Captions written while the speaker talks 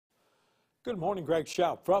Good morning, Greg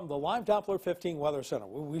Schaub from the Live Doppler 15 Weather Center.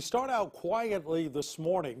 We start out quietly this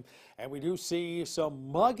morning, and we do see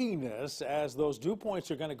some mugginess as those dew points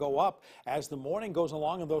are going to go up as the morning goes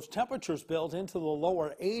along, and those temperatures build into the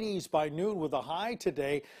lower 80s by noon with a high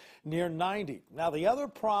today near 90. Now, the other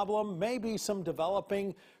problem may be some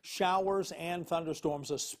developing showers and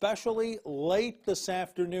thunderstorms, especially late this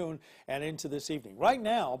afternoon and into this evening. Right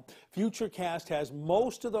now, Futurecast has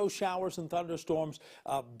most of those showers and thunderstorms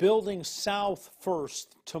building south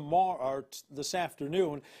first tomorrow or this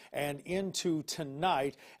afternoon and into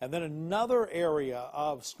tonight, and then another area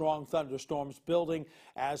of strong thunderstorms building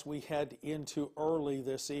as we head into early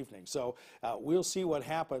this evening. So we'll see what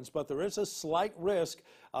happens, but there is a slight risk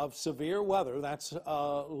of severe weather. That's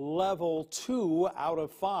level 2 out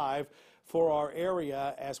of 5 for our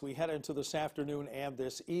area as we head into this afternoon and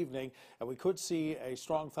this evening, and we could see a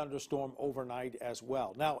strong thunderstorm overnight as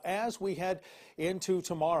well. Now, as we head into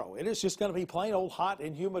tomorrow, it is just going to be plain old hot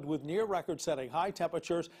and humid with near record-setting high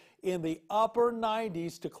temperatures in the upper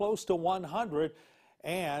 90s to close to 100,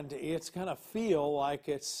 and it's going to feel like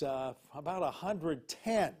it's about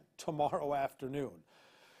 110 tomorrow afternoon.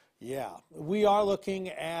 Yeah, we are looking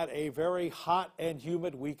at a very hot and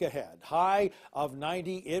humid week ahead. High of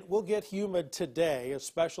 90. It will get humid today,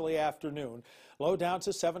 especially afternoon. Low down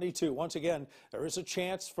to 72. Once again, there is a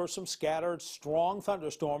chance for some scattered strong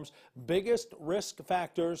thunderstorms. Biggest risk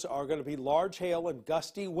factors are going to be large hail and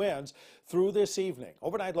gusty winds through this evening.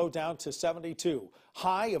 Overnight low down to 72.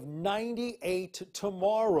 High of 98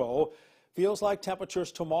 tomorrow. Feels like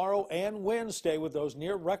temperatures tomorrow and Wednesday with those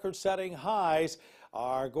near record-setting highs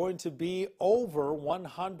are going to be over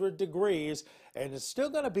 100 degrees, and it's still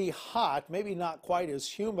going to be hot, maybe not quite as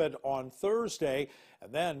humid on Thursday,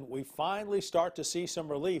 and then we finally start to see some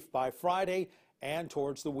relief by Friday and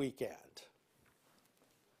towards the weekend.